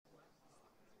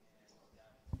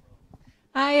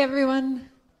Hi, everyone.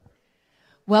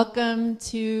 Welcome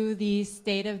to the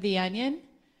State of the Onion.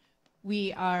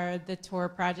 We are the Tor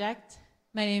Project.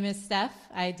 My name is Steph.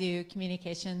 I do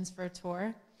communications for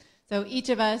Tor. So each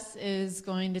of us is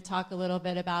going to talk a little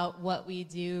bit about what we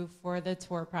do for the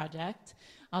Tor Project.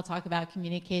 I'll talk about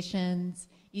communications.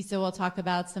 Isa will talk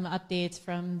about some updates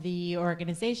from the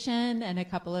organization and a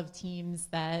couple of teams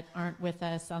that aren't with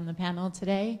us on the panel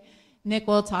today. Nick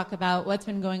will talk about what's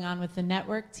been going on with the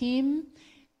network team.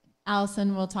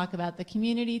 Alison will talk about the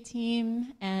community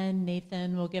team, and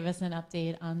Nathan will give us an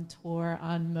update on Tor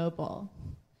on mobile.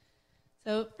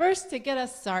 So first, to get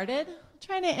us started, I'm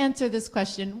trying to answer this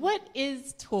question: what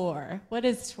is Tor? What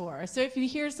is Tor? So if you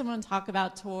hear someone talk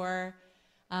about Tor,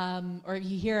 or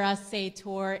you hear us say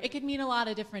Tor, it could mean a lot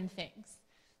of different things.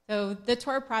 So the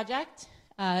Tor Project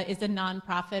is a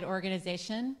nonprofit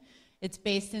organization. It's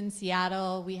based in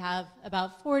Seattle. We have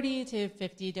about 40 to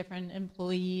 50 different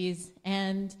employees,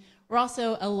 and we're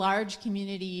also a large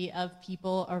community of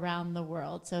people around the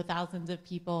world. So thousands of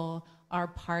people are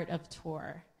part of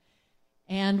Tor.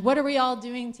 And what are we all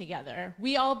doing together?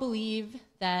 We all believe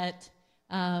that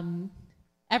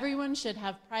everyone should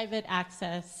have private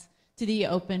access to the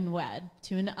open web,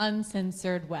 to an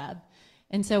uncensored web.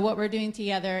 And so what we're doing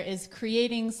together is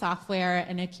creating software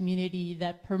and a community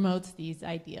that promotes these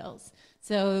ideals.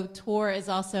 So Tor is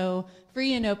also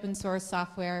free and open source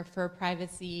software for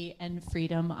privacy and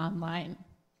freedom online.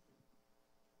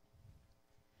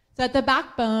 So at the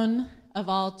backbone of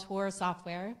all Tor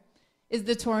software is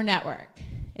the Tor network.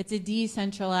 It's a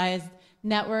decentralized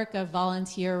network of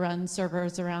volunteer-run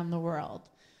servers around the world.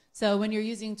 So when you're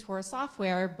using Tor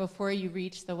software, before you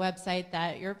reach the website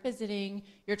that you're visiting,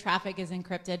 your traffic is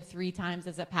encrypted 3 times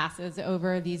as it passes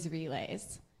over these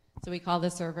relays. So we call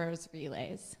the servers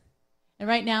relays. And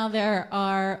right now there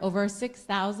are over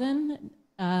 6,000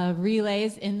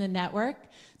 relays in the network.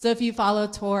 So if you follow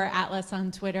Tor Atlas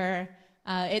on Twitter,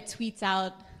 it tweets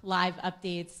out live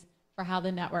updates for how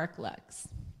the network looks.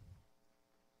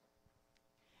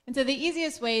 And so the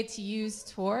easiest way to use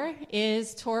Tor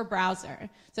is Tor Browser.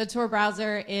 So Tor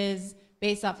Browser is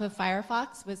based off of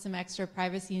Firefox with some extra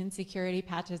privacy and security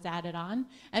patches added on.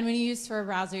 And when you use Tor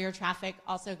Browser, your traffic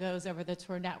also goes over the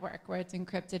Tor network, where it's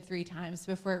encrypted 3 times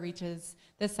before it reaches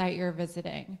the site you're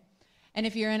visiting. And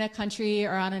if you're in a country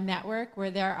or on a network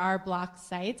where there are blocked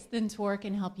sites, then Tor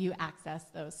can help you access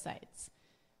those sites.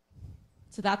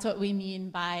 So that's what we mean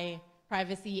by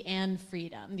privacy and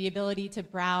freedom, the ability to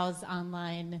browse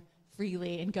online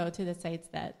freely and go to the sites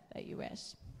that you wish.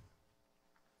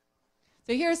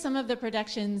 So here are some of the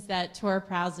protections that Tor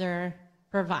Browser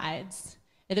provides.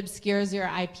 It obscures your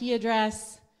IP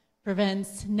address,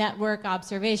 prevents network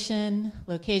observation,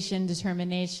 location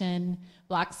determination,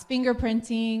 blocks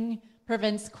fingerprinting,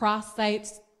 prevents cross-site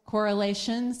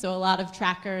correlation, so a lot of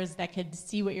trackers that could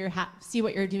see what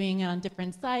you're doing on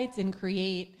different sites and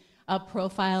create a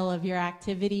profile of your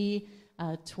activity.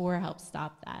 Tor helps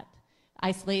stop that.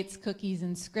 Isolates cookies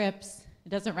and scripts. It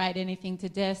doesn't write anything to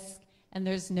disk, and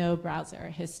there's no browser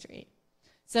history.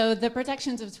 So the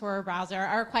protections of Tor Browser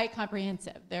are quite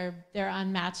comprehensive. They're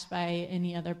unmatched by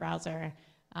any other browser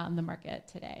on the market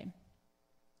today.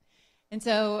 And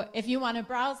so if you want to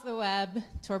browse the web,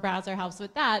 Tor Browser helps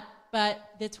with that, but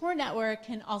the Tor network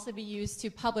can also be used to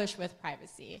publish with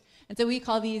privacy. And so we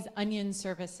call these onion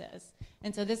services.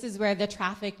 And so this is where the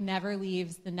traffic never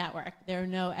leaves the network. There are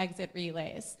no exit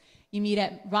relays. You meet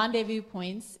at rendezvous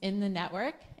points in the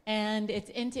network, and it's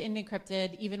end-to-end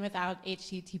encrypted even without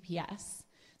HTTPS.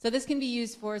 So this can be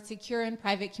used for secure and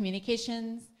private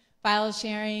communications, file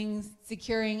sharing,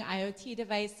 securing IoT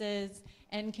devices,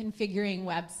 and configuring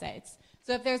websites.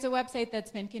 So if there's a website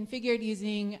that's been configured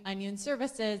using Onion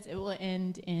services, it will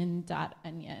end in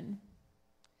 .onion.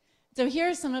 So here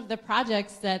are some of the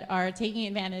projects that are taking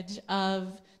advantage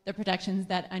of the protections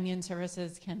that Onion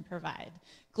services can provide.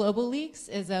 Global Leaks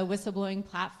is a whistleblowing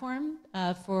platform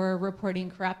for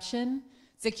reporting corruption.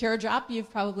 SecureDrop,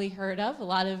 you've probably heard of. A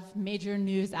lot of major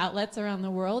news outlets around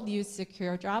the world use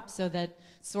SecureDrop so that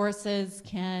sources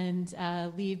can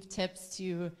leave tips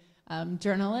to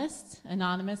journalists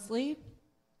anonymously.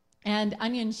 And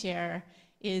OnionShare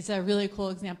is a really cool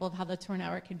example of how the Tor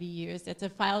network can be used. It's a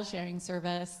file sharing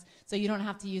service, so you don't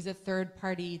have to use a third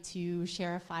party to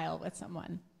share a file with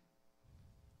someone.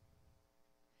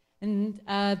 And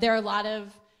there are a lot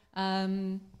of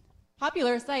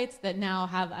popular sites that now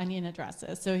have Onion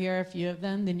addresses. So here are a few of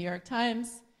them: the New York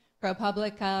Times,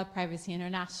 ProPublica, Privacy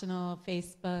International,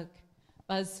 Facebook,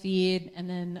 BuzzFeed, and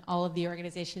then all of the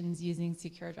organizations using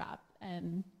SecureDrop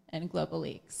and Global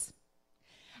Leaks.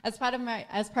 As part of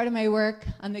my work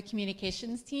on the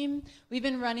communications team, we've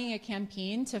been running a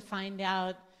campaign to find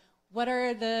out what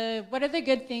are the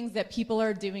good things that people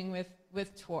are doing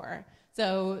with Tor.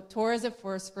 So Tor is a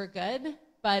force for good,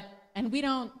 and we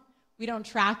don't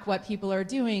track what people are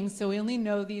doing, so we only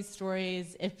know these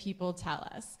stories if people tell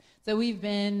us. So we've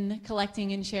been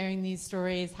collecting and sharing these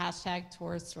stories,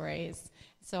 #Tor stories.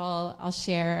 So I'll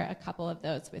share a couple of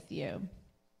those with you.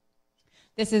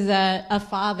 This is a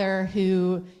father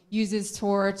who uses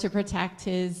Tor to protect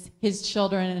his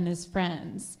children and his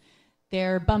friends.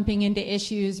 They're bumping into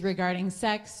issues regarding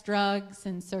sex, drugs,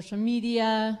 and social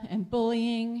media, and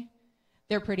bullying.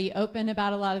 They're pretty open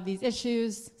about a lot of these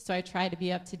issues, so I try to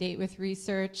be up to date with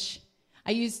research.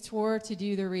 I use Tor to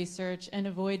do the research and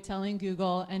avoid telling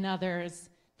Google and others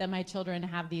that my children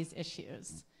have these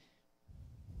issues.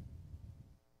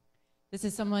 This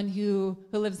is someone who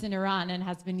lives in Iran and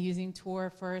has been using Tor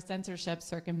for censorship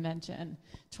circumvention.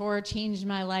 Tor changed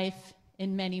my life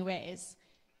in many ways.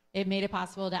 It made it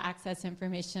possible to access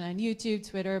information on YouTube,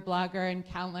 Twitter, Blogger, and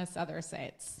countless other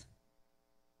sites.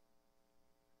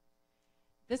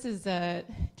 This is an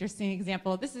interesting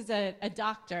example. This is a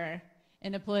doctor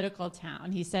in a political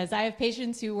town. He says, I have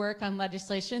patients who work on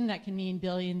legislation that can mean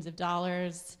billions of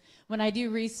dollars. When I do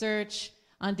research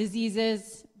on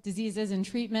diseases and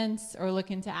treatments, or look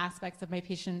into aspects of my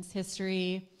patient's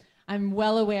history, I'm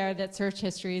well aware that search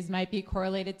histories might be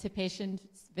correlated to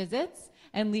patients' visits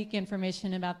and leak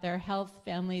information about their health,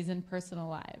 families, and personal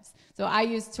lives. So I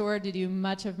use Tor to do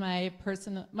much of my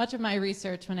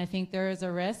research when I think there is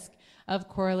a risk of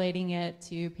correlating it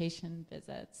to patient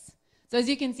visits. So as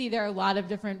you can see, there are a lot of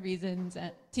different reasons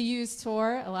to use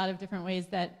Tor, a lot of different ways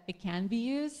that it can be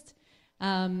used.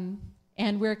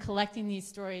 And we're collecting these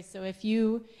stories. So if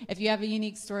you have a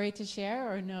unique story to share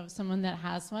or know of someone that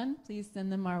has one, please send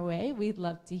them our way. We'd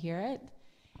love to hear it.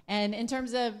 And in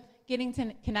terms of getting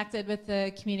connected with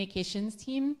the communications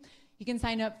team, you can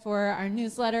sign up for our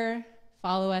newsletter,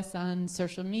 follow us on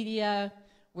social media.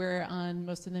 We're on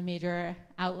most of the major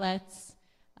outlets.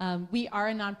 We are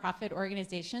a nonprofit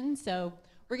organization, so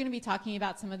we're going to be talking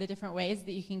about some of the different ways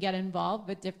that you can get involved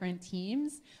with different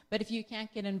teams. But if you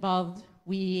can't get involved,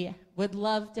 we would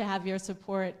love to have your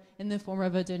support in the form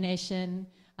of a donation.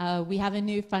 We have a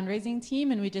new fundraising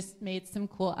team, and we just made some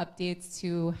cool updates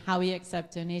to how we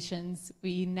accept donations.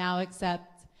 We now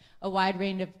accept a wide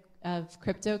range of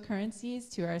cryptocurrencies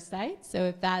to our site. So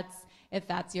if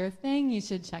that's your thing, you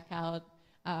should check out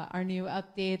our new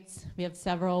updates. We have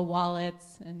several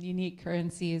wallets and unique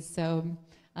currencies. So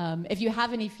if you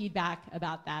have any feedback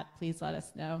about that, please let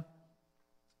us know.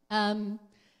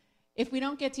 If we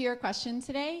don't get to your question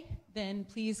today, then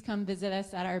please come visit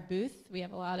us at our booth. We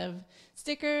have a lot of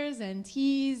stickers and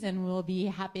teas, and we'll be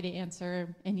happy to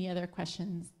answer any other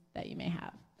questions that you may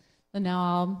have. So now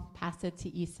I'll pass it to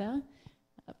Isa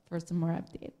for some more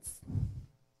updates.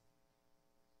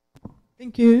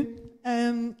 Thank you.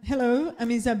 Hello, I'm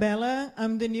Isabela.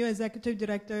 I'm the new executive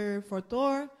director for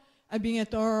Tor. I've been at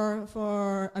Tor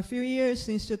for a few years,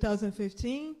 since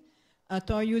 2015. A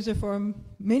Tor user for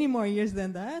many more years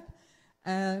than that.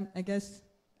 I guess,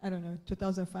 I don't know,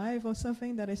 2005 or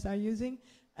something that I started using.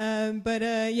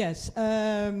 Yes,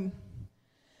 I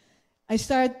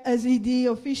started as ED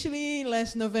officially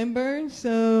last November,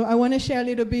 so I want to share a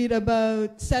little bit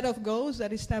about set of goals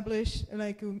that established,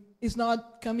 like, it's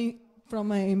not coming from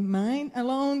my mind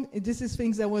alone. This is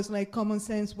things that was like common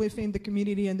sense within the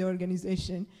community and the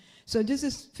organization. So this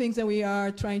is things that we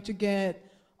are trying to get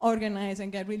organized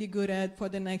and get really good at for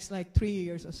the next like 3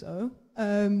 years or so.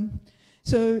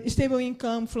 So stable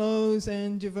income flows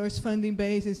and diverse funding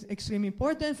base is extremely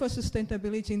important for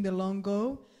sustainability in the long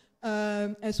go,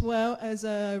 as well as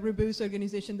a robust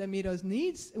organization that meets our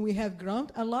needs. We have grown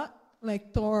a lot.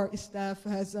 Like Tor staff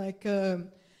has like,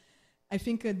 I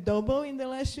think a double in the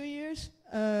last 2 years.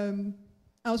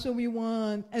 Also, we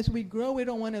want, as we grow, we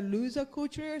don't want to lose our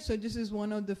culture. So this is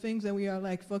one of the things that we are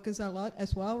like focused a lot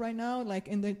as well right now, like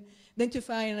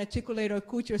identify and articulate our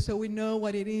culture so we know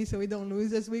what it is so we don't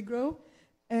lose as we grow.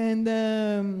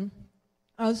 And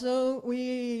also,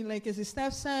 we, like as the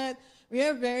staff said, we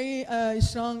are very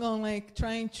strong on like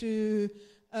trying to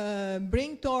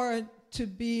bring Tor to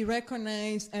be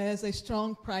recognized as a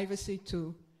strong privacy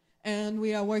tool. And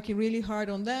we are working really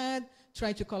hard on that,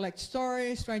 trying to collect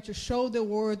stories, trying to show the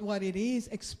world what it is,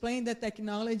 explain the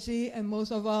technology, and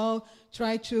most of all,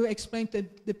 try to explain to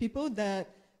the people that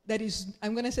is,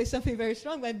 I'm going to say something very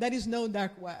strong, but that is no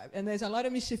dark web. And there's a lot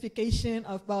of mystification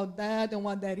about that and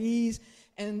what that is.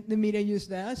 and the media use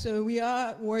that. So we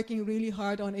are working really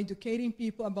hard on educating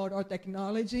people about our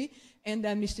technology and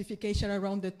that mystification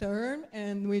around the term,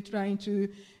 and we're trying to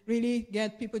really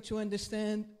get people to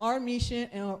understand our mission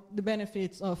and the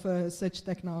benefits of such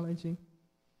technology.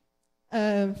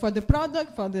 For the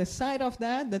product, for the side of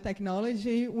that, the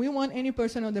technology, we want any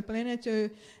person on the planet to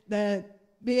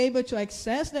be able to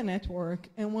access the network,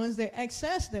 and once they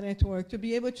access the network, to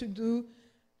be able to do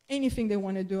anything they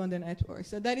want to do on the network.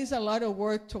 So that is a lot of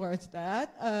work towards that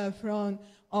from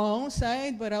our own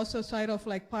side, but also side of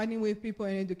like partnering with people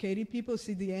and educating people,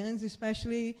 CDNs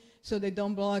especially, so they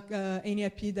don't block any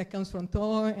IP that comes from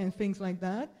Tor and things like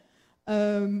that.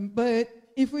 But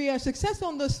if we are successful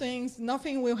on those things,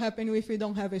 nothing will happen if we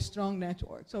don't have a strong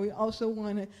network. So we also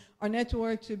want our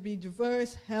network to be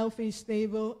diverse, healthy,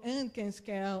 stable, and can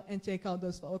scale and take all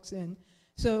those folks in.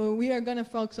 So we are going to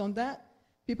focus on that.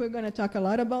 People are going to talk a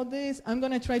lot about this. I'm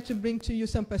going to try to bring to you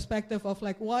some perspective of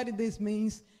like what this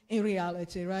means in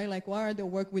reality, right? Like what are the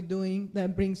work we're doing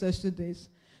that brings us to this.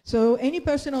 So any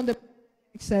person on the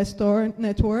Access Tor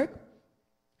network,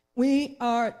 we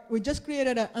just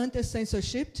created an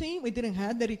anti-censorship team. We didn't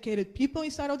have dedicated people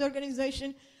inside of the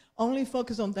organization, only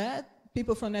focus on that.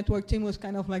 People from network team was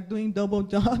kind of like doing double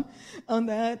job on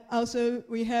that. Also,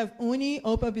 we have UNI,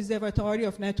 Open Observatory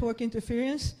of Network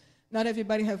Interference. Not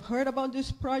everybody have heard about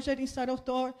this project inside of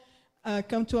Tor.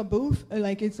 Come to a booth,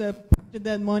 like it's a project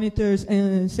that monitors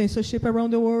censorship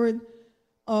around the world.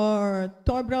 Or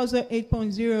Tor Browser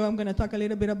 8.0, I'm gonna talk a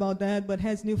little bit about that, but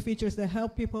has new features that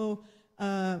help people,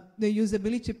 the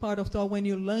usability part of Tor when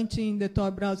you're launching the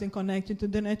Tor browser and connecting to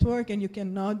the network, and you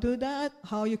cannot do that,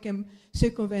 how you can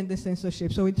circumvent the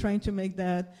censorship. So we're trying to make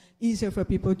that easier for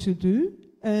people to do.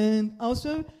 And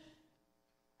also,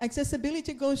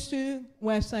 accessibility goes to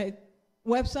website.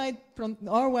 Website from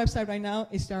our website right now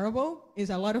is terrible.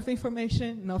 It's a lot of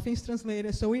information, nothing's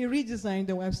translated. So we redesigned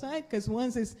the website because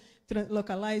once it's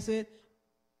localized,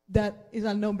 that is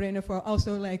a no-brainer for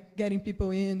also like getting people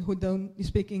in who don't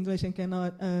speak English and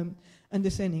cannot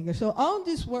understand English. So all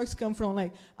these works come from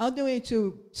like all the way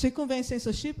to circumvent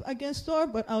censorship against Tor,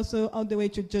 but also all the way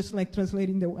to just like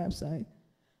translating the website.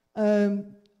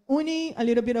 UNI, a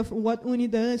little bit of what UNI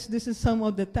does. This is some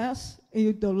of the tests.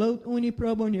 You download UNI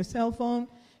Probe on your cell phone.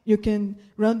 You can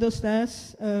run those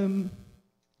tests.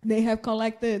 They have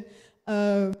collected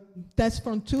tests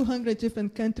from 200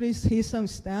 different countries. Here's some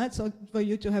stats for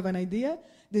you to have an idea.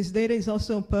 This data is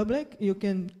also public. You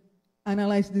can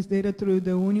analyze this data through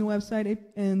the UNI website,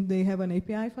 and they have an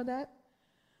API for that.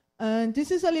 And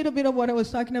this is a little bit of what I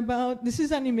was talking about. This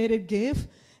is animated GIF.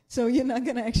 So you're not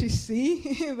going to actually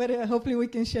see, but hopefully we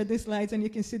can share the slides and you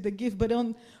can see the GIF. But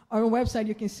on our website,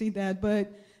 you can see that. But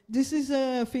this is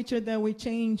a feature that we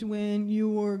changed when you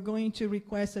were going to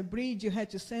request a bridge. You had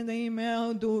to send an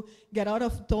email, get out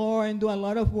of Tor, and do a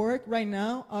lot of work. Right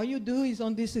now, all you do is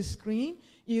on this screen,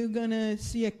 you're going to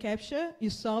see a CAPTCHA. You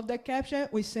solve that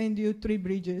CAPTCHA, we send you 3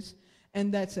 bridges,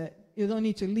 and that's it. You don't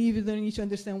need to leave. You don't need to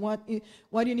understand what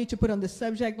you need to put on the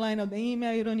subject line of the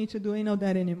email. You don't need to do any of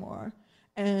that anymore.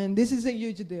 And this is a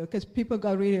huge deal because people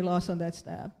got really lost on that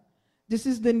step. This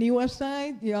is the new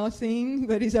website you all seen,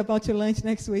 but it's about to launch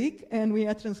next week, and we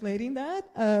are translating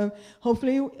that.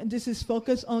 Hopefully, this is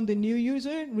focused on the new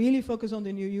user, really focused on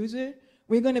the new user.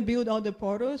 We're going to build all the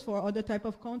portals for other type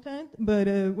of content, but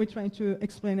we're trying to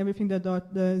explain everything that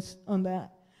Dot does on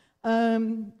that.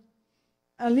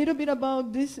 A little bit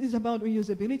about this is about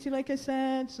reusability, like I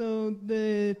said. So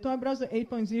the Tor Browser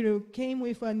 8.0 came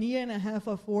with a year and a half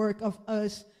of work of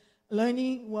us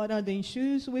learning what are the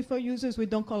issues with our users. We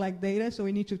don't collect data, so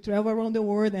we need to travel around the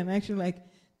world and actually like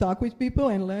talk with people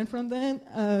and learn from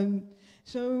them.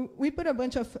 So we put a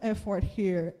bunch of effort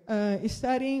here,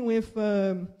 starting with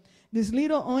this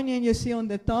little onion you see on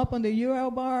the top on the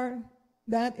URL bar.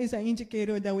 That is an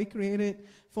indicator that we created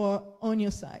for on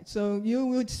your site. So you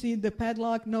would see the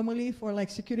padlock normally for like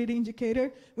security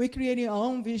indicator. We're creating our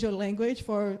own visual language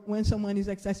for when someone is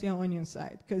accessing our onion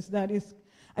site, because that is,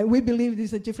 we believe this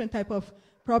is a different type of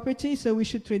property, so we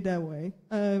should treat that way.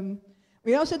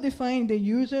 We also define the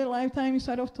user lifetime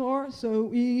inside of Tor, so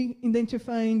we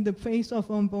identifying the phase of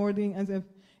onboarding as an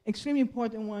extremely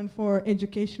important one for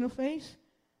educational phase.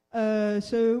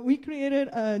 So we created,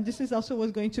 this is also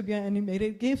was going to be an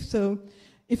animated GIF. So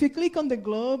if you click on the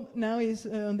globe, now is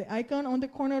on the icon on the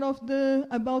corner of the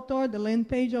About Tor, the land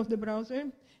page of the browser.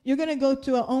 You're going to go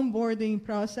to an onboarding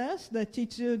process that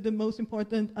teaches you the most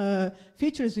important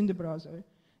features in the browser.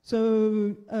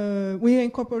 So we're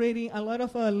incorporating a lot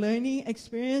of learning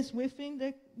experience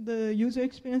within the user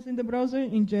experience in the browser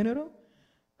in general.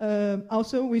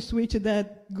 Also, we switched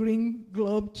that green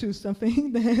globe to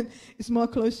something that is more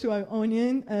close to our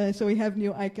onion. So we have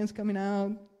new icons coming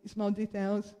out, small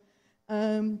details.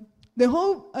 The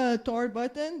whole Tor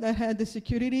button that had the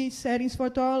security settings for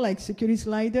Tor, like security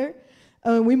slider,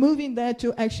 we're moving that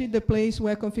to actually the place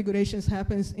where configurations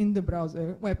happens in the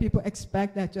browser, where people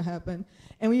expect that to happen.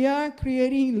 And we are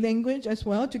creating language as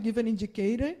well to give an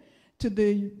indicator to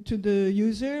the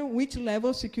user which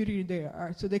level of security they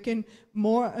are, so they can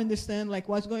more understand like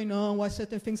what's going on, what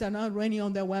certain things are not running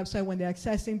on their website when they're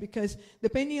accessing, because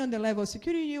depending on the level of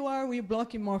security you are, we're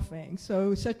blocking more things.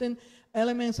 So certain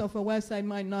elements of a website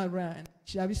might not run,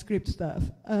 JavaScript stuff.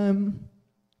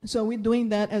 So we're doing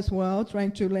that as well,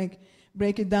 trying to like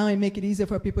break it down and make it easier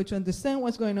for people to understand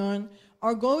what's going on.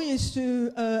 Our goal is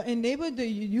to enable the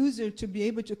user to be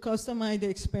able to customize the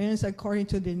experience according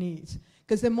to their needs.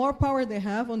 Because the more power they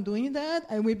have on doing that,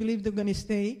 and we believe they're going to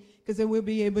stay, because they will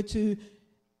be able to,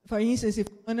 for instance, if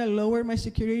I want to lower my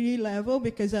security level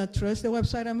because I trust the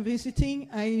website I'm visiting,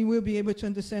 I will be able to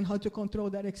understand how to control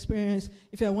that experience.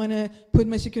 If I want to put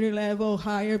my security level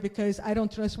higher because I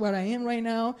don't trust where I am right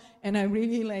now, and I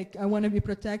really I want to be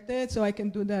protected, so I can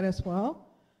do that as well.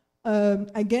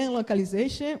 Again,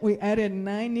 localization. We added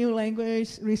 9 new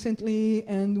languages recently,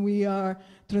 and we are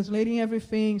translating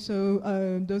everything. So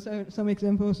those are some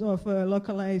examples of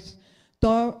localized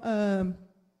Tor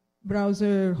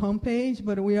browser homepage,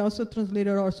 but we also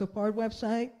translated our support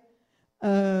website.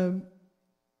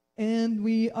 And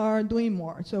we are doing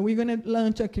more. So we're going to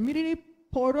launch a community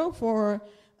portal for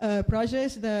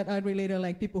projects that are related,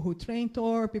 like people who train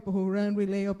Tor, people who run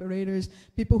relay operators,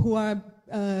 people who are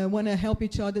want to help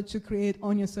each other to create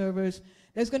Onion servers.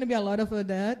 There's going to be a lot of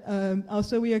that.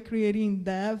 Also, we are creating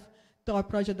Dev Tor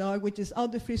Project Org, which is all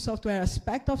the free software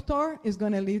aspect of Tor is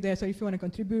going to live there. So if you want to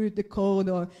contribute the code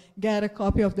or get a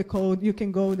copy of the code, you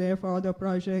can go there for other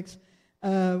projects.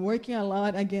 Working a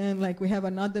lot, again, like we have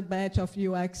another batch of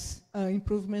UX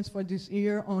improvements for this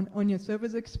year on Onion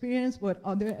service experience, but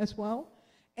other as well.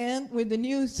 And with the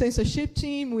new censorship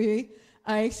team, we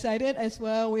are excited as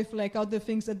well with like all the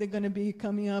things that they're going to be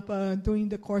coming up during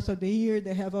the course of the year.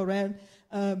 They have already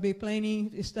been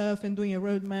planning stuff and doing a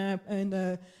roadmap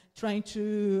and trying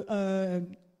to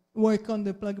work on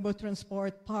the pluggable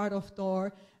transport part of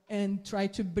Tor and try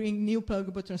to bring new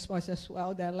pluggable transports as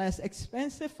well that are less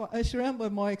expensive for us to run,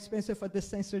 but more expensive for the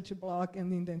sensor to block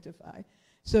and identify.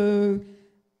 So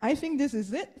I think this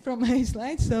is it from my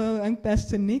slides, so I'm passed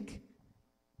to Nick.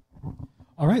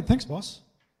 All right, thanks, boss.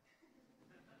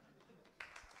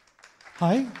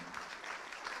 Hi,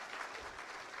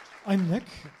 I'm Nick.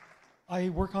 I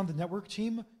work on the network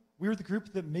team. We're the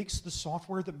group that makes the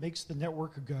software that makes the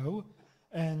network go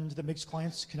and that makes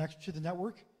clients connect to the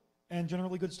network and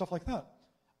generally good stuff like that.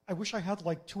 I wish I had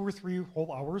like 2 or 3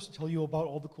 whole hours to tell you about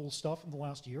all the cool stuff in the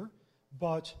last year,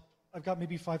 but I've got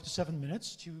maybe 5 to 7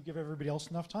 minutes to give everybody else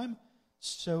enough time.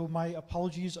 So my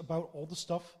apologies about all the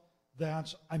stuff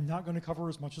that I'm not going to cover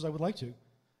as much as I would like to.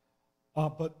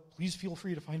 But please feel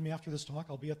free to find me after this talk.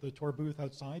 I'll be at the Tor booth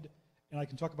outside, and I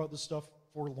can talk about this stuff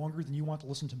for longer than you want to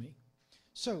listen to me.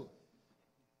 So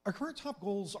our current top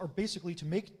goals are basically to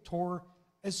make Tor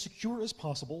as secure as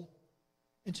possible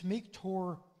and to make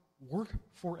Tor work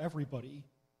for everybody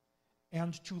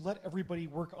and to let everybody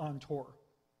work on Tor.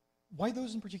 Why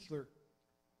those in particular?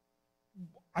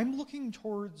 I'm looking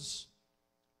towards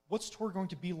what's Tor going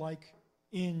to be like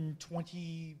in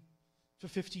 20 to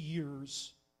 50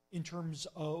 years in terms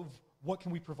of what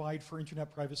can we provide for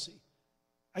internet privacy.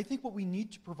 I think what we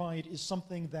need to provide is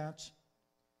something that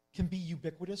can be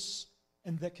ubiquitous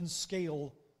and that can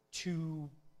scale to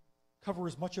cover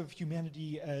as much of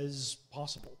humanity as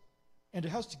possible. And it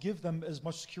has to give them as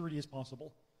much security as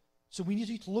possible. So we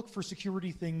need to look for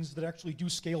security things that actually do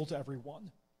scale to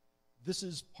everyone. This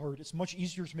is hard. It's much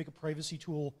easier to make a privacy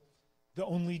tool that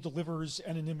only delivers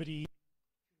anonymity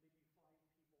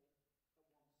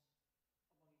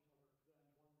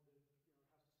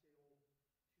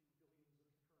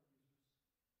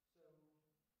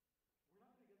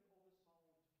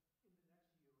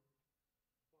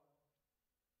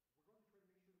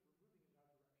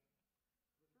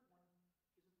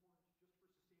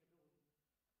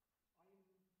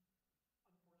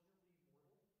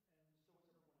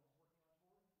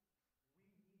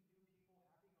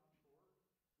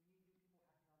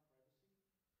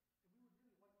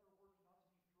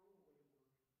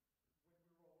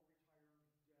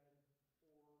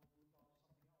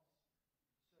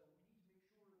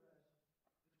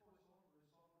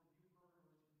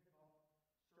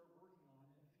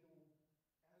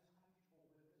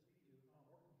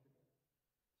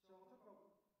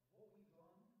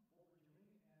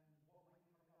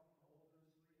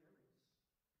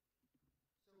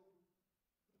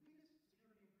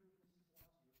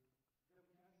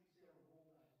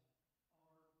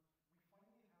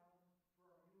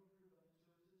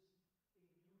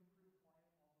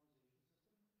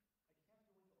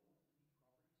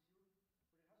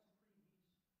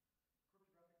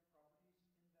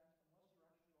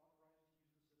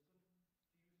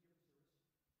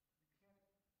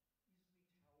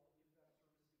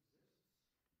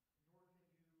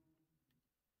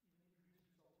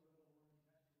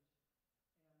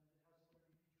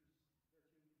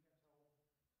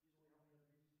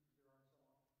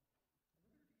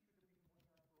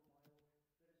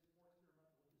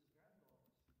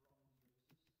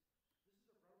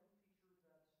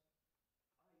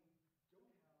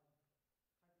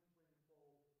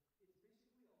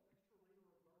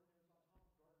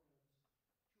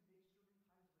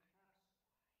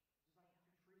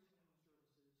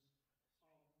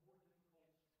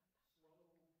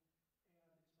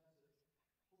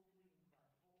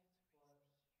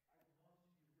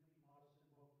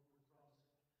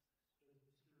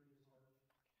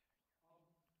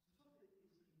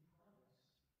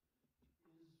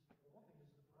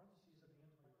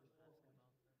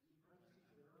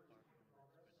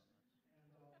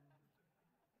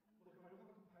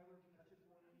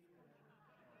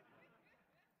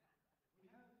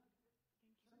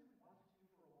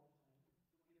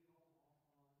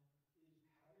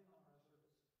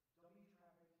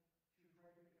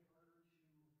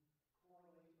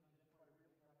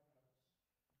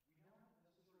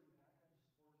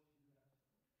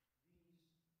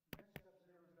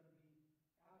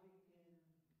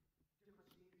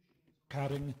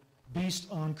padding based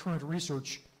on current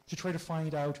research to try to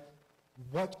find out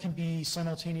what can be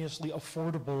simultaneously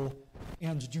affordable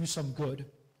and do some good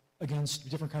against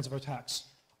different kinds of attacks.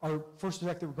 Our first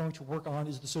attack that we're going to work on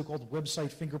is the so-called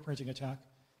website fingerprinting attack,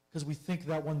 because we think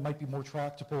that one might be more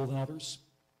tractable than others.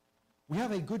 We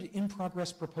have a good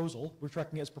in-progress proposal. We're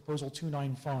tracking it as proposal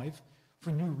 295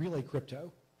 for new relay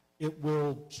crypto. It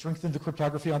will strengthen the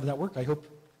cryptography on the network. I hope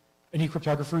any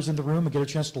cryptographers in the room will get a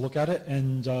chance to look at it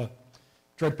and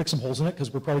try to pick some holes in it,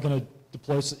 because we're probably going to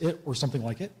deploy it or something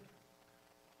like it.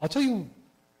 I'll tell you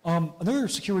another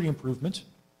security improvement,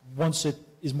 once it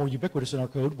is more ubiquitous in our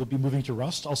code, will be moving to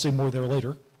Rust. I'll say more there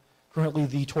later. Currently,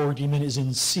 the Tor daemon is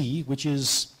in C, which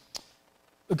is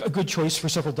a good choice for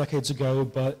several decades ago,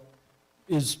 but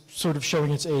is sort of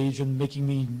showing its age and making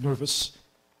me nervous.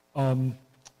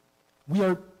 We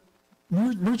are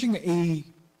merging a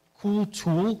cool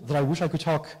tool that I wish I could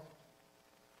talk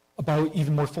about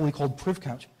even more fully, called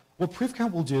PrivCount. What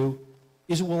PrivCount will do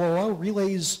is it will allow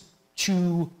relays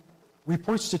to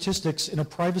report statistics in a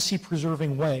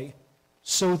privacy-preserving way,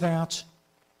 so that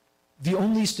the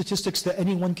only statistics that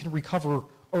anyone can recover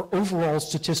are overall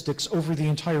statistics over the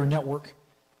entire network.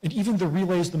 And even the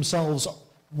relays themselves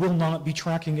will not be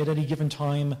tracking at any given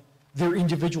time their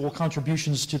individual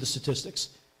contributions to the statistics.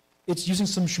 It's using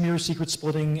some Shamir secret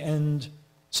splitting and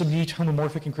some neat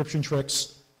homomorphic encryption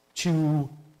tricks to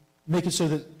make it so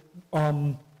that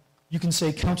you can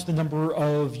say count the number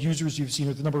of users you've seen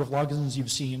or the number of logins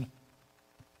you've seen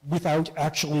without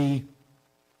actually,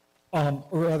 or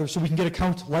rather, so we can get a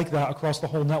count like that across the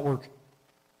whole network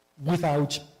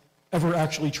without ever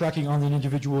actually tracking on an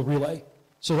individual relay.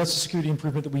 So that's a security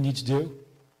improvement that we need to do.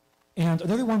 And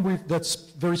another one that's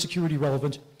very security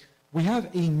relevant, we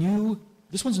have a new,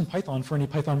 this one's in Python for any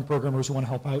Python programmers who want to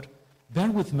help out,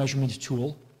 bandwidth measurement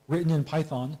tool written in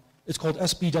Python. It's called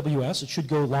SBWS. It should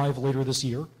go live later this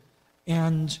year.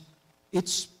 And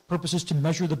its purpose is to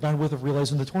measure the bandwidth of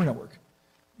relays in the Tor network.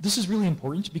 This is really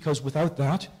important because without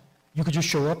that, you could just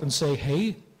show up and say,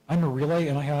 hey, I'm a relay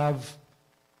and I have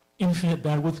infinite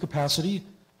bandwidth capacity.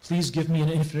 Please give me an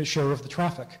infinite share of the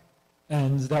traffic.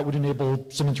 And that would enable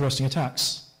some interesting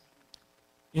attacks.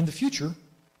 In the future,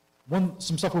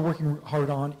 some stuff we're working hard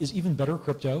on is even better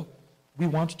crypto. I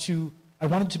wanted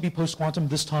to be post-quantum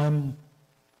this time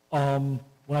when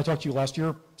I talked to you last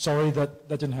year. Sorry that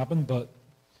didn't happen, but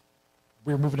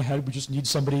we're moving ahead. We just need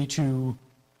somebody to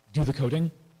do the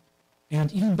coding. And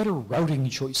even better routing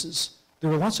choices. There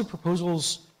are lots of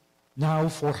proposals now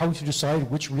for how to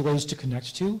decide which relays to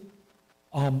connect to.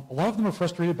 A lot of them are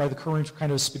frustrated by the current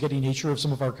kind of spaghetti nature of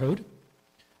some of our code,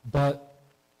 but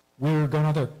we're going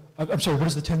on there. I'm sorry, what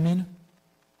does the 10 mean?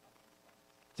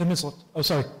 10 minutes left. Oh,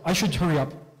 sorry, I should hurry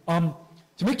up.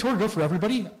 To make Tor go for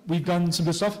everybody, we've done some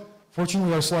good stuff.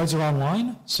 Fortunately, our slides are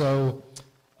online, so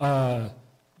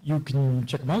you can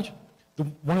check them out.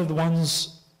 One of the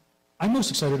ones I'm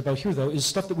most excited about here, though, is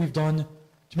stuff that we've done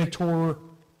to make Tor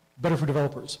better for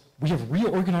developers. We have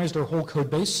reorganized our whole code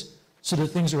base so that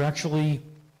things are actually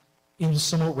in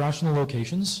somewhat rational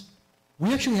locations.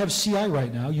 We actually have CI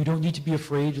right now. You don't need to be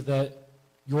afraid that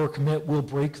your commit will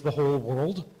break the whole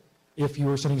world if you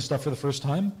are sending stuff for the first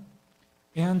time.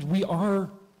 And we are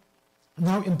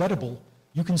now embeddable.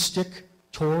 You can stick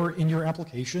Tor in your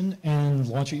application and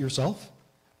launch it yourself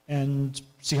and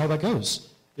see how that goes.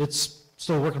 It's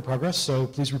still a work in progress, so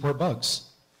please report bugs.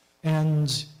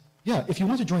 And yeah, if you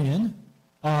want to join in,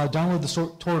 download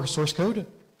the Tor source code,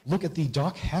 look at the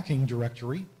doc hacking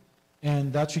directory,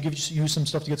 and that should give you some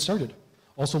stuff to get started.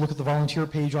 Also look at the volunteer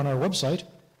page on our website,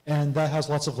 and that has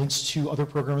lots of links to other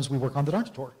programs we work on that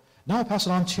aren't Tor. Now I'll pass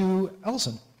it on to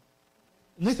Alison.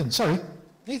 Nathan, sorry.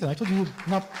 Nathan, I told you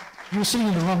you were sitting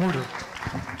in the wrong order.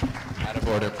 Out of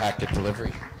order packet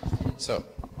delivery. So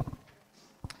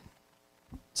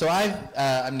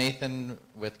I'm Nathan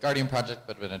with Guardian Project,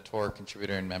 but been a Tor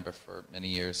contributor and member for many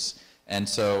years. And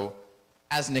so,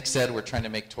 as Nick said, we're trying to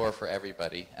make Tor for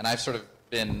everybody. And I've sort of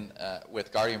been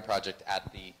with Guardian Project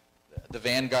at the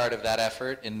vanguard of that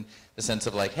effort in the sense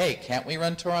of like, hey, can't we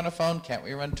run Tor on a phone? Can't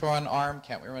we run Tor on ARM?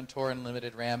 Can't we run Tor in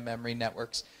limited RAM memory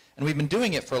networks? And we've been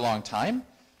doing it for a long time.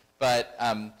 But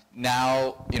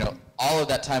now, all of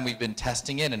that time we've been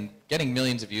testing it and getting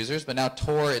millions of users, but now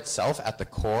Tor itself at the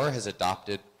core has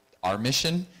adopted our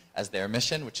mission as their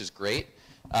mission, which is great,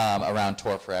 around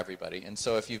Tor for everybody. And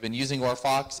so if you've been using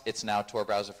Orfox, it's now Tor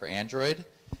browser for Android.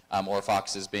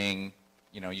 Orfox is being,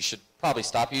 you should probably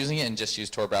stop using it and just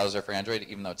use Tor browser for Android,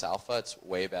 even though it's alpha. It's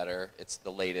way better. It's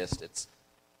the latest.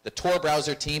 The Tor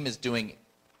browser team is doing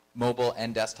mobile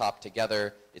and desktop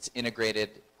together. It's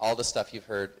integrated. All the stuff you've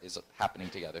heard is happening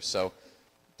together. So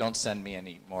don't send me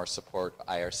any more support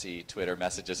IRC Twitter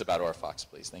messages about OrFox,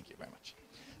 please. Thank you very much.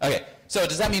 Okay, so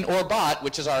does that mean OrBot,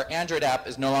 which is our Android app,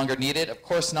 is no longer needed? Of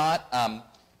course not.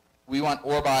 We want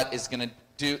OrBot is going to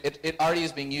do, it already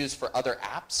is being used for other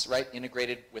apps, right?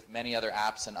 Integrated with many other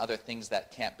apps and other things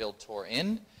that can't build Tor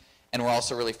in. And we're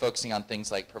also really focusing on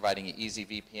things like providing an easy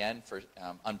VPN for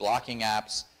unblocking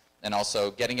apps, and also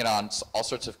getting it on all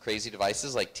sorts of crazy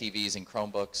devices like TVs and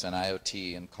Chromebooks and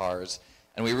IoT and cars.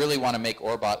 And we really want to make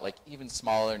OrBot like even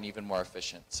smaller and even more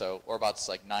efficient. So OrBot's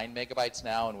like 9 megabytes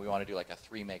now, and we want to do like a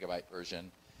 3 megabyte version,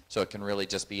 so it can really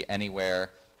just be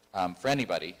anywhere for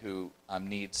anybody who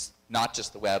needs not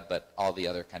just the web, but all the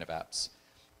other kind of apps.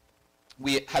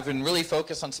 We have been really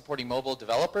focused on supporting mobile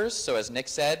developers. So as Nick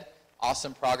said,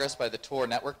 awesome progress by the Tor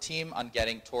network team on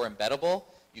getting Tor embeddable.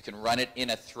 You can run it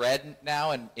in a thread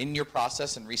now and in your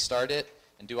process and restart it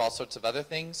and do all sorts of other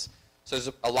things. So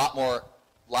there's a lot more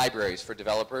libraries for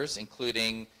developers,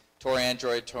 including Tor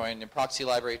Android, Tor Onion Proxy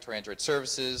Library, Tor Android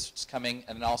Services, which is coming,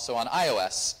 and then also on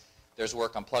iOS. There's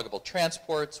work on pluggable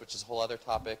transports, which is a whole other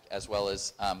topic, as well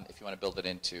as if you want to build it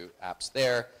into apps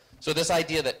there. So this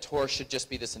idea that Tor should just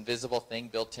be this invisible thing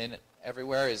built in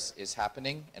everywhere is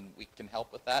happening, and we can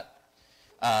help with that.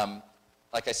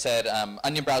 Like I said,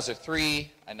 Onion Browser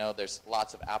 3, I know there's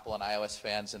lots of Apple and iOS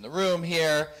fans in the room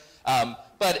here,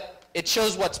 but it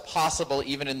shows what's possible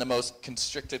even in the most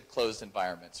constricted, closed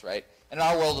environments, right? And in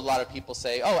our world, a lot of people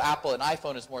say, oh, Apple and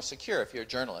iPhone is more secure if you're a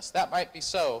journalist. That might be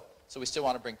so we still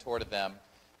want to bring Tor to them,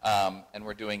 and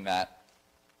we're doing that.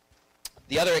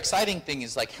 The other exciting thing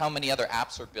is like how many other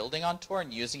apps are building on Tor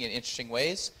and using it in interesting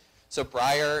ways. So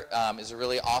Briar is a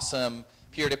really awesome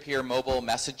peer-to-peer mobile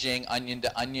messaging,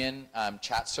 onion-to-onion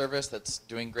chat service that's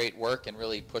doing great work and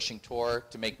really pushing Tor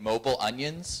to make mobile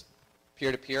onions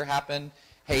peer-to-peer happen.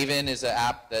 Haven is an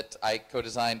app that I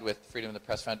co-designed with Freedom of the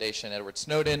Press Foundation, Edward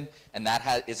Snowden, and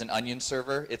that is an onion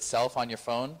server itself on your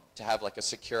phone to have like a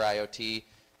secure IoT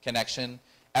connection.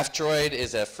 F-Droid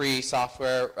is a free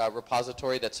software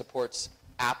repository that supports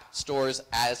app stores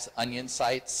as onion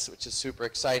sites, which is super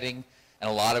exciting, and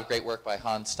a lot of great work by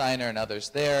Hans Steiner and others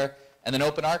there. And then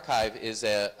Open Archive is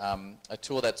a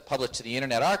tool that's published to the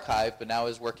Internet Archive, but now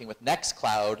is working with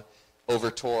Nextcloud over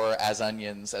Tor as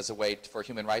onions as a way for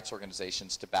human rights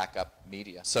organizations to back up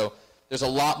media. So there's a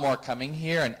lot more coming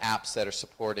here and apps that are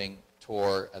supporting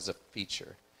Tor as a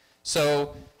feature.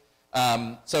 So,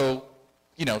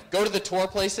 you know, go to the Tor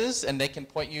places and they can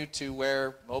point you to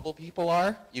where mobile people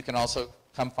are. You can also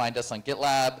come find us on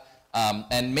GitLab.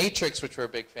 And Matrix, which we're a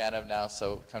big fan of now,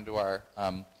 so come to our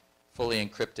fully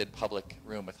encrypted public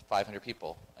room with 500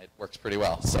 people. It works pretty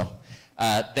well. So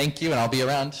thank you, and I'll be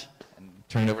around. And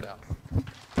turn it over to Al.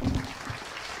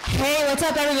 Hey, what's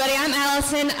up, everybody? I'm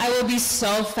Alison. I will be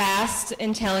so fast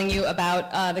in telling you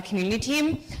about the community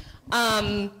team.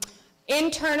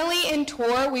 Internally in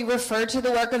Tor, we refer to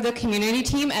the work of the community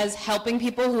team as helping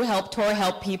people who help Tor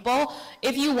help people.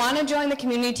 If you want to join the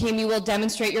community team, you will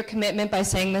demonstrate your commitment by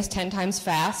saying this 10 times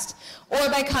fast, or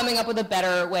by coming up with a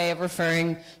better way of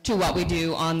referring to what we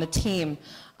do on the team.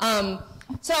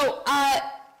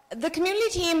 The community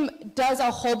team does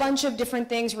a whole bunch of different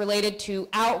things related to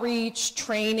outreach,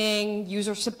 training,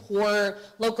 user support,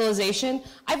 localization.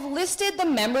 I've listed the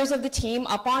members of the team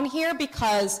up on here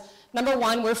because, number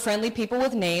one, we're friendly people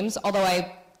with names, although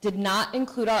I did not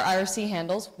include our IRC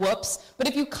handles, whoops. But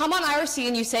if you come on IRC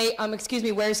and you say, excuse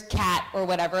me, where's Kat, or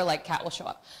whatever, like Kat will show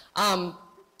up.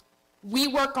 We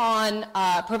work on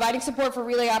providing support for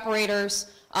relay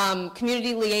operators,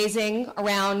 community liaising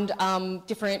around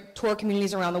different Tor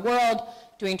communities around the world,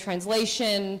 doing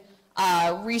translation,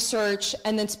 research,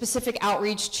 and then specific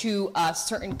outreach to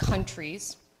certain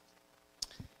countries.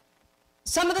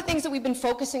 Some of the things that we've been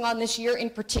focusing on this year in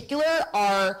particular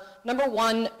are, number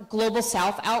one, Global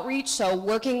South outreach, so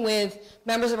working with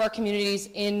members of our communities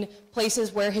in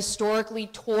places where historically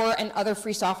Tor and other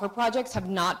free software projects have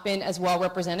not been as well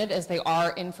represented as they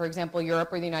are in, for example,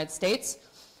 Europe or the United States.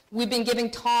 We've been giving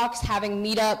talks, having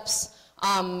meetups,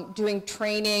 doing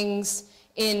trainings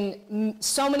in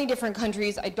so many different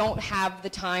countries. I don't have the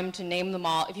time to name them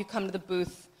all. If you come to the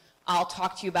booth, I'll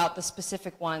talk to you about the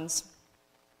specific ones.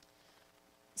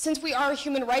 Since we are a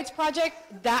human rights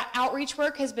project, that outreach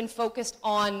work has been focused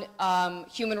on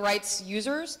human rights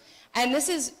users. And this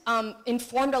has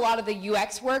informed a lot of the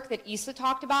UX work that Isa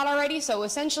talked about already. So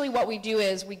essentially what we do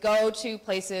is we go to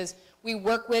places, we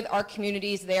work with our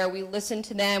communities there, we listen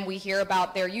to them, we hear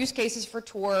about their use cases for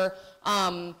Tor,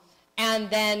 and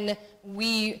then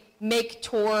we make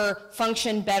Tor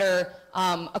function better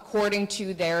according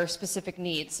to their specific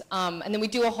needs. And then we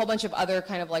do a whole bunch of other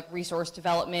kind of like resource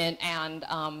development and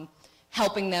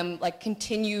helping them like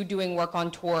continue doing work on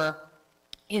tour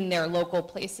in their local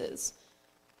places.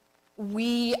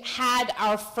 We had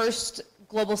our first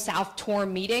Global South tour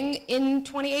meeting in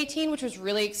 2018, which was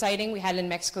really exciting. We had it in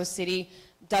Mexico City.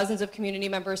 Dozens of community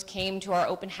members came to our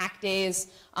open hack days,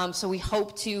 so we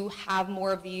hope to have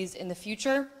more of these in the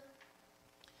future.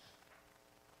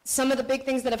 Some of the big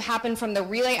things that have happened from the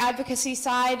relay advocacy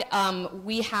side,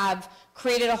 we have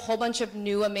created a whole bunch of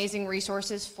new amazing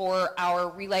resources for our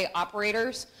relay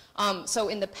operators. So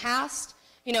in the past,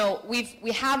 you know, we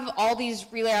have all these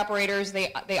relay operators,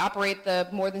 they operate the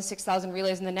more than 6,000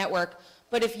 relays in the network,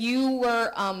 but if you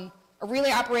were a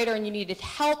relay operator and you needed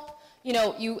help, you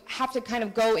know, you have to kind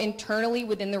of go internally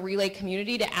within the relay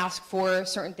community to ask for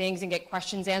certain things and get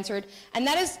questions answered. And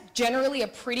that is generally a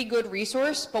pretty good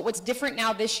resource, but what's different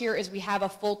now this year is we have a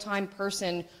full-time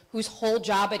person whose whole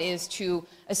job it is to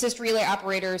assist relay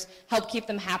operators, help keep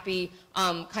them happy,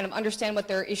 kind of understand what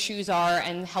their issues are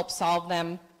and help solve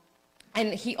them.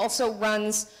 And he also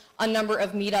runs a number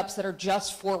of meetups that are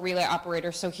just for relay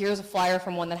operators. So here's a flyer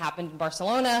from one that happened in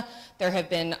Barcelona. There have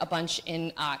been a bunch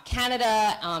in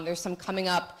Canada. There's some coming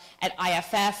up at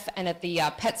IFF and at the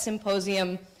PET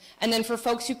Symposium. And then for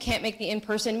folks who can't make the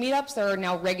in-person meetups, there are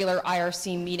now regular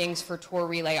IRC meetings for tour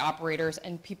relay operators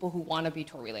and people who want to be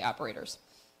tour relay operators.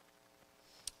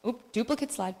 Oop,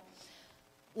 duplicate slide.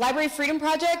 Library Freedom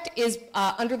Project is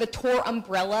under the Tor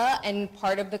umbrella and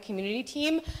part of the community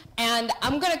team. And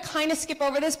I'm going to kind of skip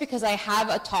over this because I have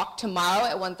a talk tomorrow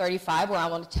at 1:35 where I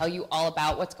want to tell you all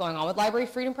about what's going on with Library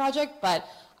Freedom Project. But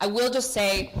I will just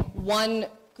say one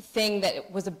thing that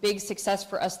was a big success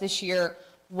for us this year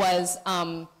was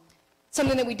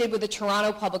something that we did with the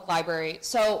Toronto Public Library.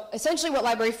 So essentially what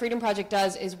Library Freedom Project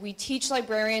does is we teach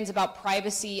librarians about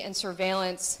privacy and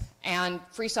surveillance, and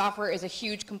free software is a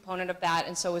huge component of that,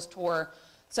 and so is Tor.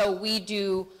 So we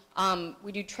do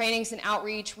trainings and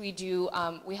outreach, we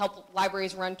help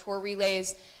libraries run Tor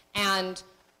relays, and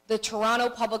the Toronto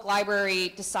Public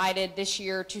Library decided this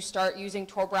year to start using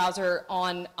Tor browser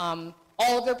on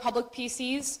all of their public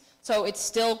PCs. So it's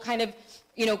still kind of,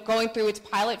 you know, going through its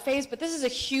pilot phase, but this is a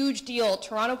huge deal.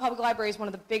 Toronto Public Library is one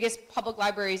of the biggest public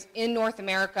libraries in North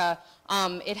America.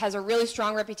 It has a really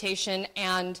strong reputation,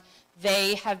 and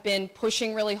they have been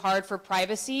pushing really hard for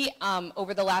privacy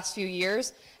over the last few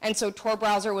years, and so Tor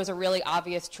browser was a really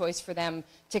obvious choice for them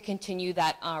to continue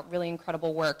that really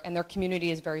incredible work, and their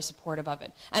community is very supportive of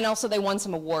it. And also they won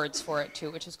some awards for it too,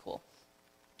 which is cool.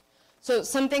 So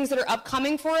some things that are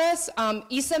upcoming for us.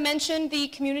 Isa mentioned the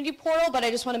community portal, but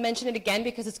I just want to mention it again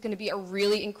because it's going to be a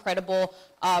really incredible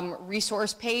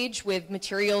resource page with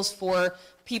materials for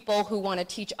people who want to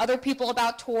teach other people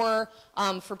about Tor,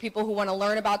 for people who want to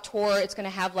learn about Tor. It's going to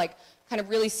have like kind of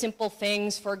really simple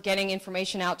things for getting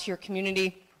information out to your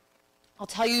community. I'll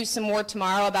tell you some more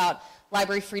tomorrow about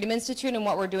Library Freedom Institute and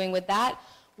what we're doing with that.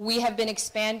 We have been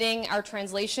expanding our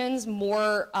translations.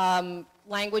 More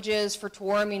languages for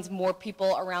Tor means more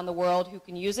people around the world who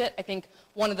can use it. I think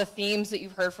one of the themes that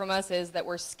you've heard from us is that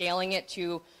we're scaling it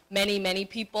to many, many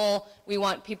people. We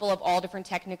want people of all different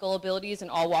technical abilities and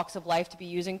all walks of life to be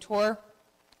using Tor.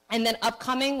 And then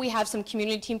upcoming, we have some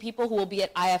community team people who will be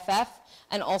at IFF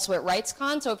and also at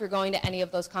RightsCon. So if you're going to any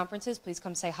of those conferences, please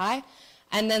come say hi.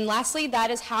 And then lastly,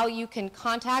 that is how you can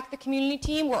contact the community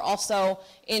team. We're also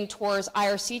in Tor's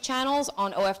IRC channels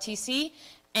on OFTC.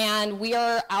 And we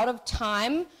are out of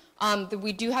time.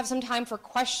 We do have some time for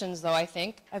questions, though, I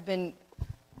think. I've been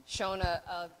shown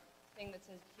a thing that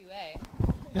says QA.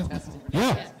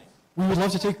 Yeah, we would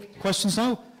love to take questions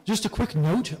now. Just a quick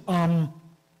note.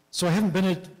 So I haven't been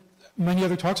at many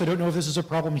other talks. I don't know if this is a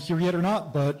problem here yet or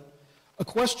not, but a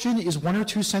question is 1 or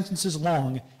 2 sentences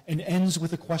long and ends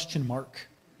with a question mark.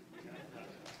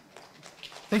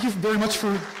 Thank you very much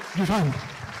for your time.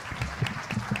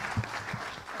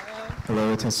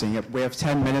 Hello, testing. Yep. We have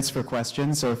 10 minutes for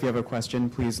questions, so if you have a question,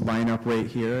 please line up right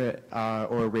here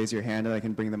or raise your hand and I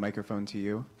can bring the microphone to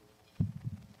you.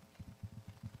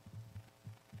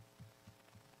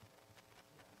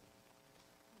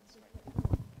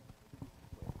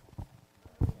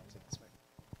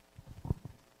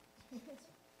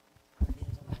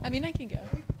 I mean, I can go.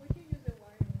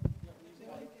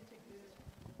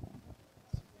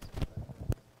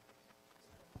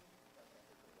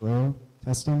 Hello,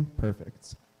 testing,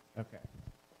 perfect. Okay.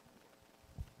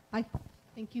 Hi,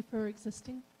 thank you for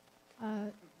existing.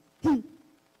 To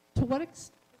what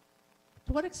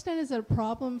extent is it a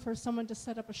problem for someone to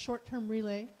set up a short-term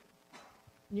relay?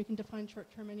 And you can define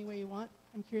short-term any way you want.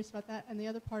 I'm curious about that. And the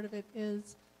other part of it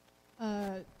is,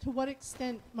 to what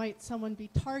extent might someone be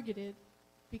targeted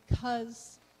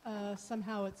because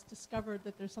somehow it's discovered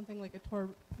that there's something like a Tor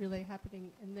relay happening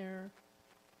in their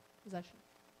possession?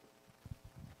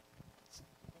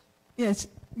 Yes,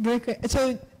 great.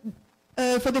 So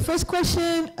for the first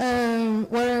question,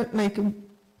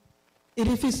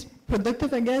 if it's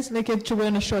productive, I guess, to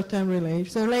run a short-term relay.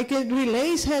 So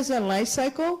relays has a life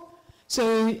cycle.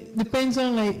 So it depends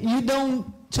on you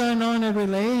don't turn on a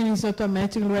relay and it's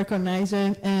automatically recognize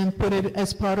it and put it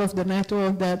as part of the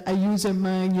network that a user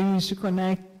might use to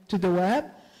connect to the web.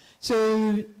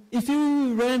 So if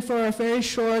you run for a very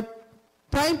short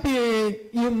time period,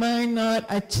 you might not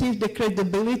achieve the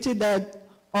credibility that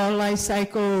our life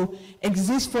cycle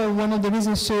exists for. One of the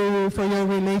reasons for your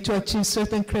relay to achieve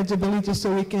certain credibility,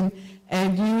 so we can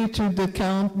add you to the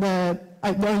count that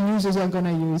our users are going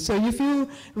to use. So if you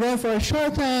run for a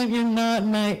short time, you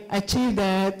might achieve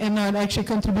that and not actually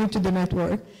contribute to the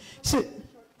network. So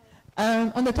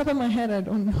on the top of my head, I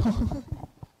don't know.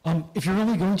 If you're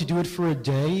only going to do it for a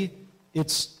day,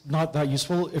 it's not that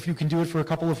useful. If you can do it for a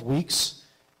couple of weeks,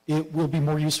 it will be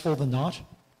more useful than not.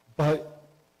 But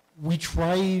we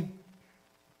try,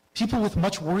 people with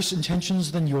much worse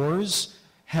intentions than yours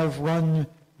have run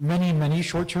many, many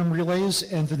short-term relays,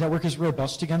 and the network is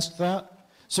robust against that.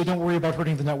 So don't worry about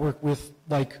hurting the network with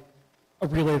a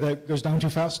relay that goes down too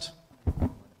fast.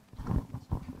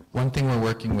 One thing we're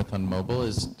working with on mobile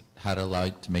is how to allow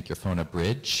you to make your phone a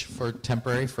bridge for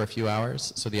a few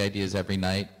hours. So the idea is every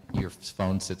night your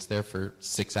phone sits there for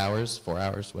 6 hours, 4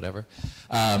 hours, whatever.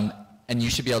 And you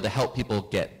should be able to help people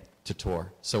get to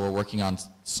Tor. So we're working on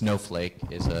Snowflake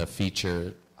is a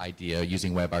feature idea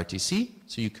using WebRTC,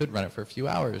 so you could run it for a few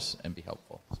hours and be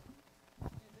helpful.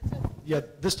 Yeah,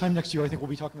 this time next year I think we'll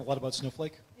be talking a lot about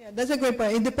Snowflake. Yeah, that's a great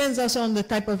point. It depends also on the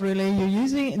type of relay you're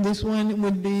using. This one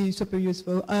would be super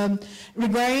useful.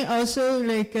 Regarding also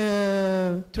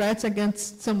threats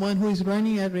against someone who is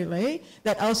running a relay,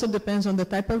 that also depends on the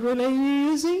type of relay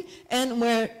you're using and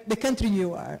where the country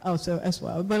you are also as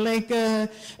well. But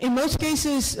in most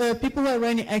cases, people who are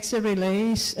running extra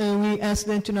relays, we ask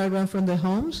them to not run from their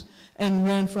homes and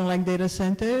run from data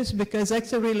centers, because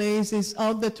extra relays is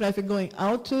all the traffic going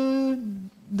out to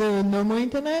the normal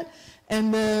internet,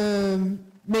 and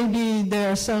maybe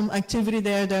there's some activity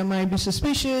there that might be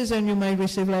suspicious and you might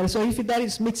receive letters. So if that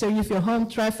is mixed with your home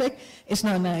traffic, it's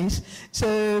not nice.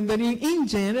 So, but in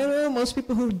general, most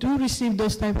people who do receive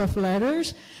those type of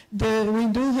letters, we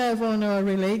do have on our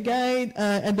relay guide,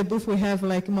 at the booth we have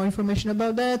more information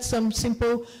about that, some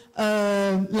simple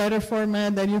letter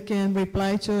format that you can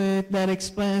reply to it that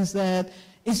explains that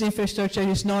its infrastructure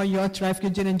is not your traffic, you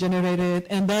didn't generate it,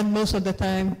 and then most of the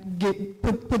time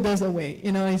put those away.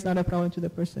 It's not a problem to the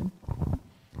person.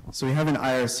 So we have an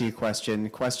IRC question.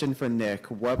 Question for Nick.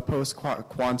 What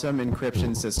post-quantum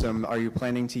encryption system are you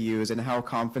planning to use, and how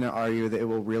confident are you that it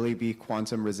will really be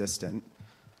quantum resistant?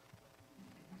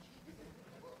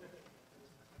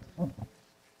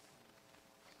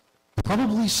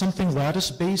 Probably something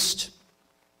lattice-based,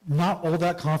 not all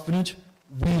that confident.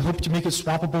 We hope to make it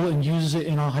swappable and use it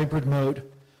in a hybrid mode.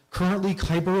 Currently,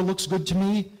 Kyber looks good to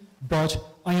me, but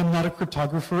I am not a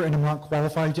cryptographer and I'm not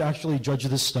qualified to actually judge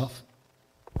this stuff.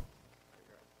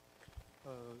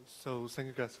 So thank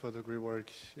you guys for the great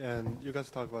work. And you guys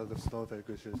talk about the Snowflake,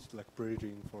 which is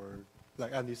bridging for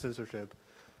anti-censorship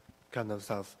kind of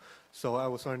stuff. So I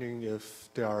was wondering if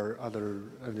there are other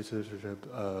anti-censorship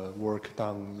work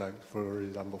done, for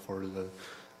example, for the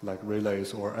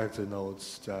relays or exit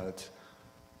nodes that,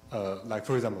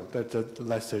 for example,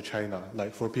 let's say China,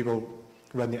 for people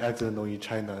running exit node in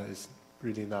China is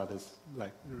really not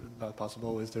not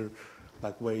possible. Is there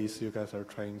ways you guys are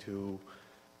trying to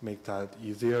make that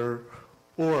easier,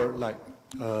 or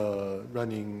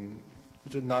running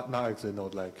not exit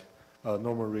node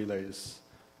normal relays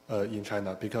in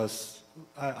China? Because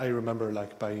I remember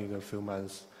back in a few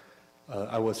months,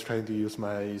 I was trying to use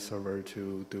my server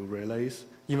to do relays,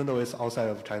 even though it's outside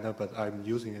of China, but I'm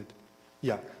using it,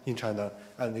 in China,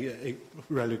 and it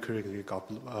really quickly got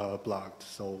blocked.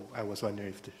 So I was wondering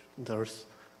if there's,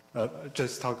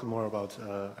 just talk more about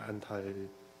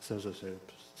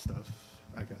anti-censorship stuff,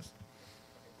 I guess.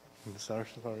 Sorry.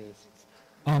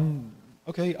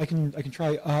 Okay, I can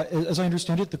try. As I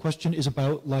understand it, the question is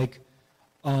about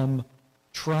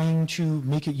trying to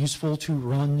make it useful to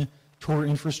run Tor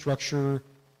infrastructure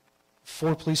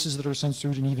for places that are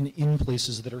censored and even in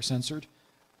places that are censored.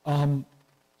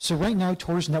 So right now,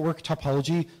 Tor's network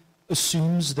topology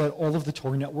assumes that all of the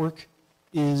Tor network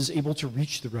is able to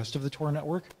reach the rest of the Tor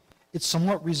network. It's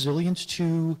somewhat resilient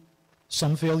to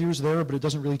some failures there, but it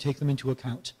doesn't really take them into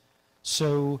account.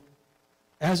 So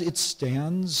as it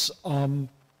stands,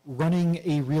 running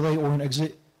a relay or an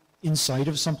exit inside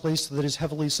of some place that is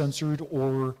heavily censored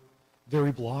or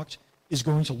very blocked is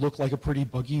going to look like a pretty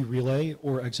buggy relay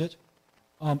or exit.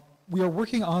 We are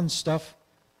working on stuff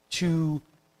to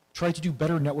try to do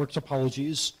better network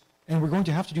topologies, and we're going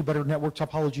to have to do better network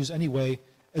topologies anyway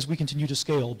as we continue to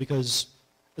scale, because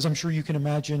as I'm sure you can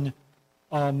imagine,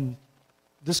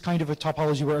 this kind of a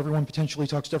topology where everyone potentially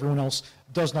talks to everyone else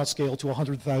does not scale to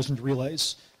 100,000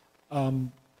 relays.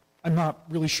 I'm not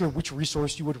really sure which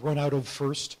resource you would run out of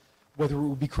first, whether it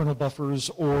would be kernel buffers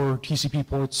or TCP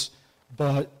ports,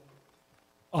 but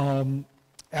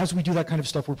as we do that kind of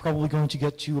stuff, we're probably going to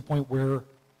get to a point where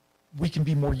we can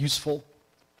be more useful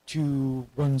to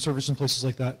run servers in places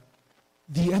like that.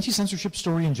 The anti-censorship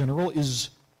story in general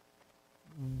is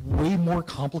way more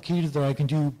complicated than I can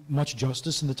do much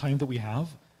justice in the time that we have.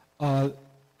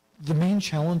 The main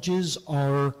challenges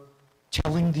are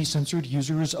telling the censored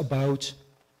users about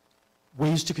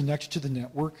ways to connect to the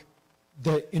network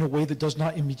that in a way that does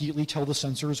not immediately tell the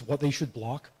censors what they should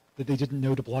block that they didn't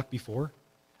know to block before.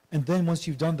 And then once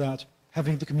you've done that,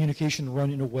 having the communication run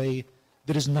in a way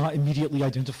that is not immediately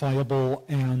identifiable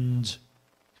and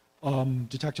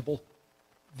detectable.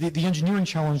 The engineering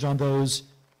challenge on those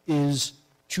is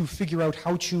to figure out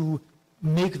how to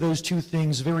make those two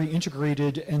things very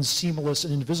integrated and seamless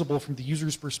and invisible from the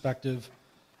user's perspective,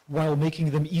 while making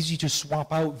them easy to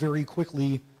swap out very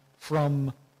quickly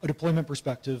from a deployment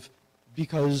perspective,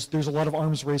 because there's a lot of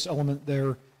arms race element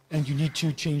there, and you need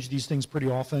to change these things pretty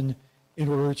often in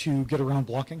order to get around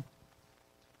blocking.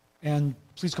 And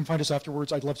please come find us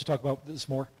afterwards. I'd love to talk about this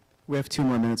more. We have 2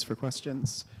 more minutes for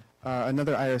questions.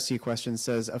 Another IRC question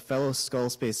says, a fellow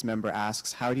Skullspace member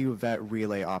asks, how do you vet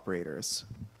relay operators?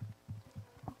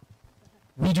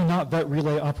 We do not vet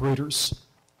relay operators.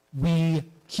 We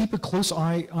keep a close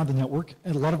eye on the network,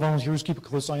 and a lot of volunteers keep a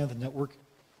close eye on the network,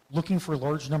 looking for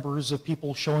large numbers of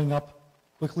people showing up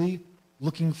quickly,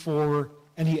 looking for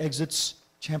any exits,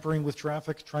 tampering with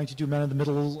traffic, trying to do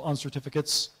man-in-the-middle on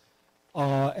certificates,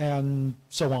 and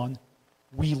so on.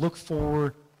 We look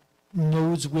for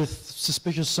nodes with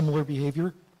suspicious similar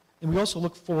behavior, and we also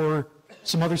look for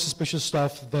some other suspicious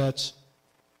stuff that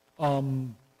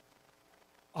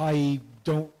I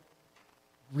don't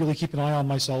really keep an eye on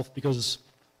myself because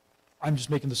I'm just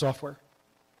making the software.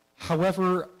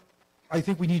 However, I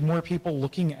think we need more people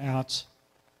looking at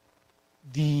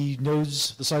the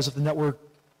nodes, the size of the network,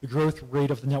 the growth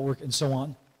rate of the network, and so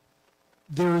on.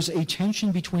 There's a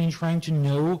tension between trying to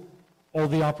know all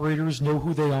the operators, know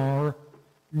who they are,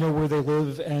 know where they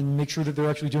live, and make sure that they're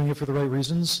actually doing it for the right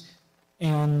reasons,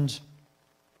 and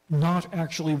not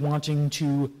actually wanting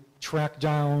to track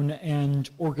down and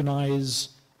organize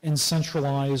and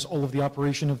centralize all of the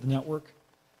operation of the network.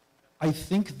 I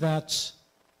think that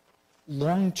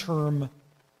long-term,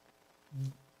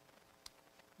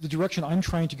 the direction I'm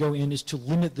trying to go in is to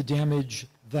limit the damage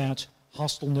that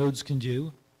hostile nodes can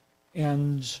do,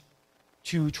 and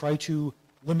to try to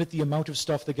limit the amount of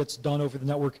stuff that gets done over the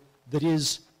network that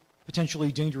is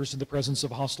potentially dangerous in the presence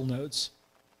of hostile nodes.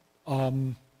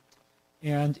 And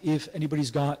if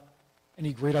anybody's got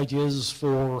any great ideas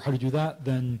for how to do that,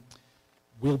 then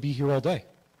we'll be here all day.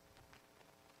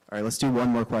 All right, let's do one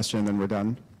more question and then we're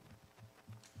done.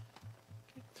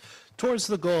 Towards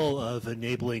the goal of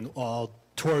enabling all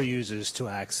Tor users to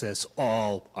access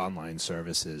all online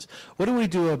services, what do we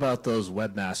do about those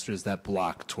webmasters that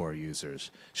block Tor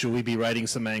users? Should we be writing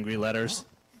some angry letters?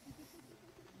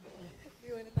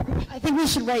 I think we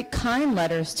should write kind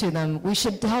letters to them. We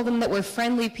should tell them that we're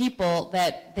friendly people,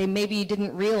 that they maybe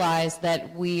didn't realize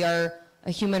that we are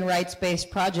a human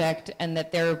rights-based project and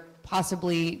that they're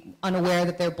possibly unaware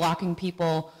that they're blocking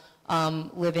people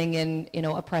living in,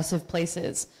 oppressive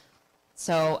places.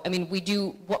 So, I mean,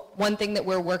 one thing that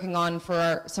we're working on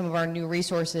for some of our new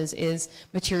resources is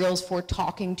materials for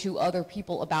talking to other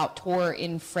people about Tor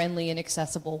in friendly and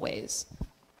accessible ways.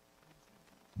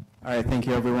 All right, thank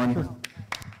you, everyone. Sure.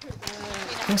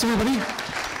 Thanks, everybody. Is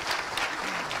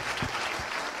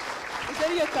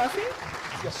that your coffee?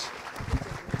 Yes.